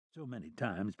So many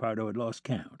times Pardo had lost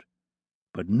count,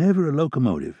 but never a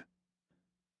locomotive.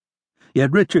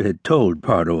 Yet Richard had told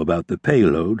Pardo about the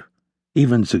payload,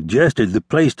 even suggested the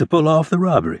place to pull off the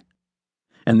robbery,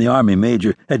 and the Army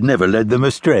major had never led them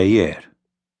astray yet.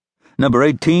 Number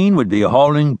 18 would be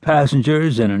hauling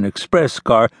passengers in an express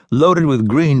car loaded with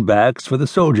greenbacks for the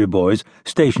soldier boys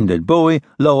stationed at Bowie,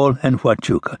 Lowell, and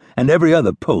Huachuca, and every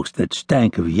other post that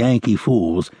stank of Yankee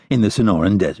fools in the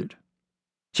Sonoran Desert.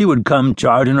 She would come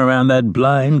charging around that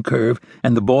blind curve,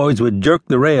 and the boys would jerk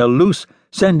the rail loose,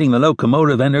 sending the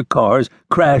locomotive and her cars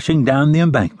crashing down the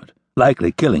embankment,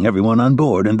 likely killing everyone on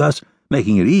board, and thus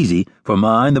making it easy for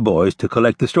Ma and the boys to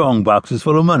collect the strong boxes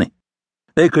full of money.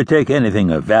 They could take anything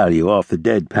of value off the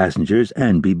dead passengers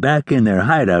and be back in their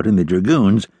hideout in the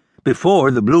Dragoons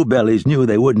before the Bluebellies knew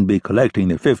they wouldn't be collecting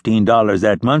their $15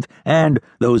 that month, and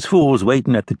those fools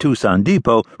waiting at the Tucson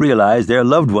depot realized their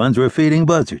loved ones were feeding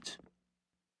buzzards.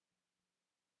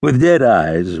 With dead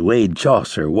eyes, Wade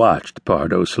Chaucer watched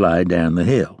Pardo slide down the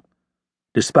hill.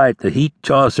 Despite the heat,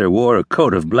 Chaucer wore a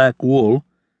coat of black wool,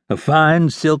 a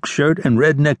fine silk shirt, and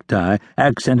red necktie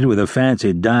accented with a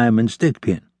fancy diamond stick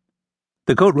pin.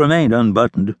 The coat remained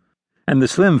unbuttoned, and the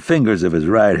slim fingers of his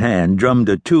right hand drummed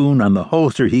a tune on the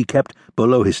holster he kept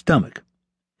below his stomach.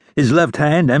 His left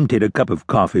hand emptied a cup of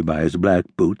coffee by his black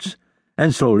boots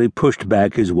and slowly pushed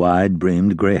back his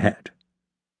wide-brimmed gray hat.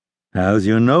 "How's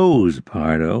your nose,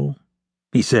 Pardo?"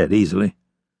 he said easily.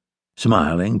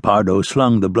 Smiling, Pardo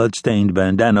slung the blood-stained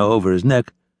bandana over his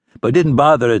neck, but didn't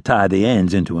bother to tie the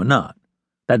ends into a knot.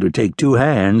 That would take 2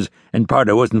 hands, and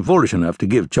Pardo wasn't foolish enough to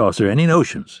give Chaucer any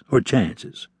notions or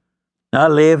chances. "I'll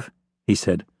live," he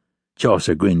said.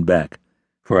 Chaucer grinned back.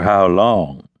 "For how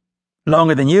long?"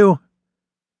 "Longer than you."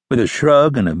 With a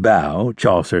shrug and a bow,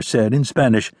 Chaucer said in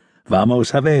Spanish,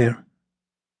 "Vamos a ver."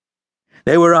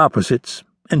 They were opposites,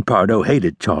 and Pardo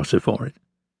hated Chaucer for it.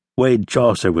 Wade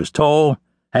Chaucer was tall,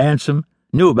 handsome,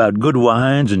 knew about good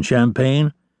wines and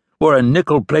champagne, wore a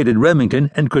nickel-plated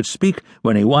Remington, and could speak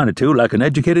when he wanted to like an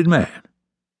educated man.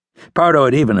 Pardo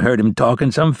had even heard him talk in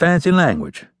some fancy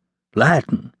language.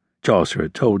 Latin, Chaucer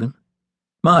had told him.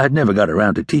 Ma had never got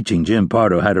around to teaching Jim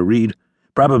Pardo how to read,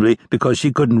 probably because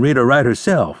she couldn't read or write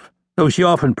herself, though she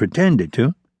often pretended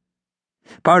to.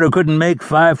 Pardo couldn't make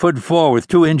 5'4" with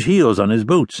 2-inch heels on his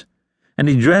boots, and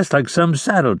he dressed like some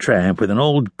saddle tramp with an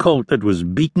old coat that was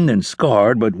beaten and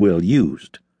scarred but well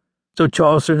used. So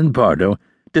Chaucer and Pardo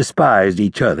despised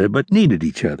each other but needed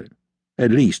each other, at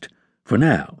least for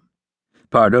now.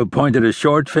 Pardo pointed a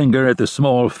short finger at the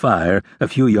small fire a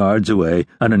few yards away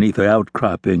underneath the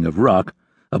outcropping of rock,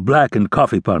 a blackened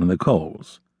coffee pot on the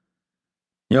coals.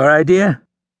 "Your idea?"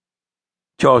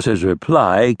 Chaucer's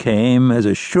reply came as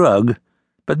a shrug,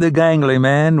 but the gangly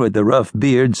man with the rough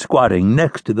beard squatting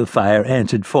next to the fire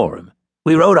answered for him.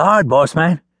 "We rode hard, boss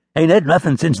man. Ain't ate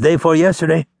nothing since day 4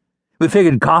 yesterday. We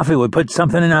figured coffee would put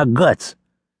something in our guts."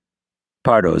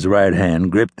 Pardo's right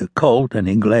hand gripped the Colt, and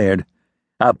he glared.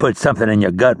 "I'll put something in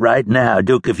your gut right now,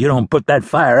 Duke, if you don't put that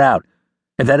fire out.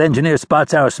 If that engineer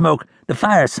spots our smoke—" "The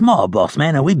fire's small, boss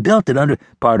man, and we built it under—"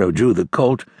 Pardo drew the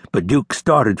Colt, but Duke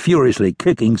started furiously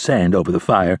kicking sand over the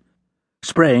fire,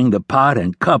 spraying the pot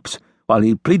and cups while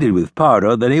he pleaded with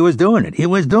Pardo that he was doing it. He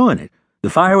was doing it. The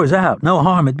fire was out. No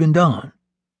harm had been done.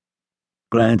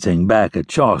 Glancing back at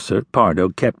Chaucer, Pardo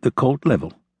kept the Colt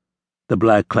level. The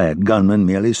black-clad gunman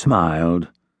merely smiled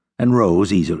and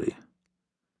rose easily.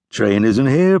 "Train isn't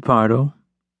here, Pardo."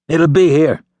 "It'll be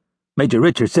here. Major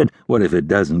Richard said—" "What if it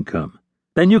doesn't come?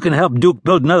 Then you can help Duke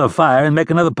build another fire and make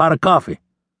another pot of coffee."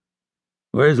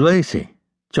 "Where's Lacey?"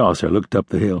 Chaucer looked up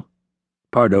the hill.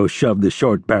 Pardo shoved the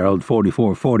short-barreled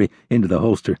 .44-40 into the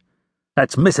holster.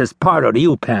 "That's Mrs. Pardo to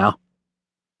you, pal."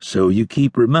 "So you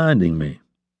keep reminding me."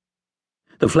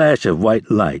 The flash of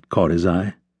white light caught his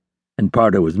eye, and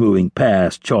Pardo was moving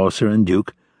past Chaucer and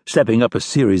Duke, stepping up a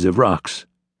series of rocks.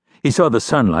 He saw the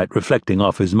sunlight reflecting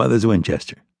off his mother's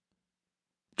Winchester.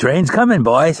 "Train's coming,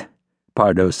 boys,"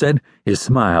 Pardo said, his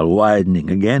smile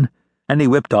widening again, and he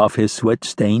whipped off his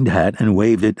sweat-stained hat and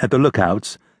waved it at the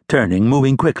lookouts, turning,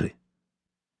 moving quickly.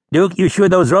 "Duke, you sure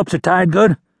those ropes are tied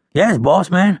good?" "Yes, boss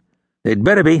man." "They'd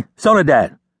better be.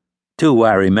 Soledad." 2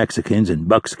 wiry Mexicans in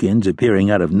buckskins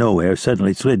appearing out of nowhere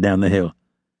suddenly slid down the hill.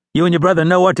 "You and your brother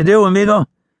know what to do, amigo?"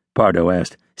 Pardo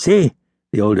asked. "Si,"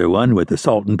 the older one with the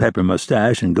salt-and-pepper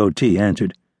mustache and goatee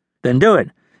answered. "Then do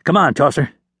it. Come on,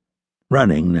 Chaucer."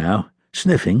 Running now,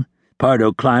 sniffing,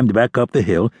 Pardo climbed back up the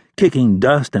hill, kicking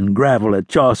dust and gravel at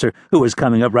Chaucer, who was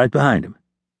coming up right behind him.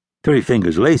 Three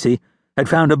Fingers Lacey had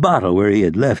found a bottle where he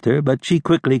had left her, but she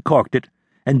quickly corked it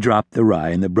and dropped the rye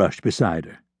in the brush beside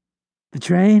her. "The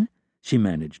train?" she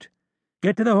managed.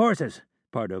 "Get to the horses,"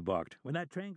 Pardo barked. "When that train